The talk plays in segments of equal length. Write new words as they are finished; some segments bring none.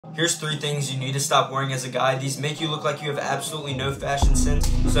Here's 3 things you need to stop wearing as a guy. These make you look like you have absolutely no fashion sense.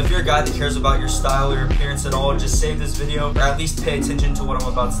 So if you're a guy that cares about your style or your appearance at all, just save this video or at least pay attention to what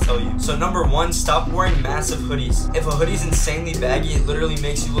I'm about to tell you. So number 1, stop wearing massive hoodies. If a hoodie's insanely baggy, it literally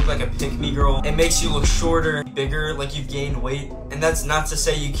makes you look like a pick-me girl. It makes you look shorter, bigger, like you've gained weight. And that's not to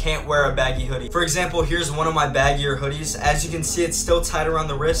say you can't wear a baggy hoodie. For example, here's one of my baggier hoodies. As you can see, it's still tight around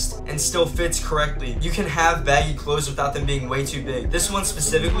the wrist and still fits correctly. You can have baggy clothes without them being way too big. This one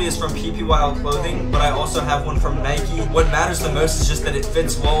specifically is from PPYL Clothing, but I also have one from Nike. What matters the most is just that it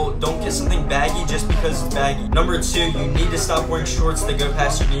fits well. Don't get something baggy just because it's baggy. Number 2, you need to stop wearing shorts that go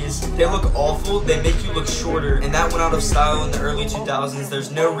past your knees. They look awful, they make you look shorter, and that went out of style in the early 2000s.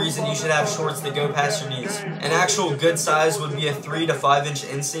 There's no reason you should have shorts that go past your knees. An actual good size would be a 3 to 5 inch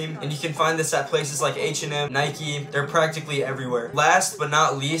inseam, and you can find this at places like H&M, Nike. They're practically everywhere. Last but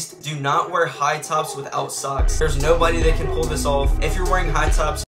not least, do not wear high tops without socks. There's nobody that can pull this off. If you're wearing high tops,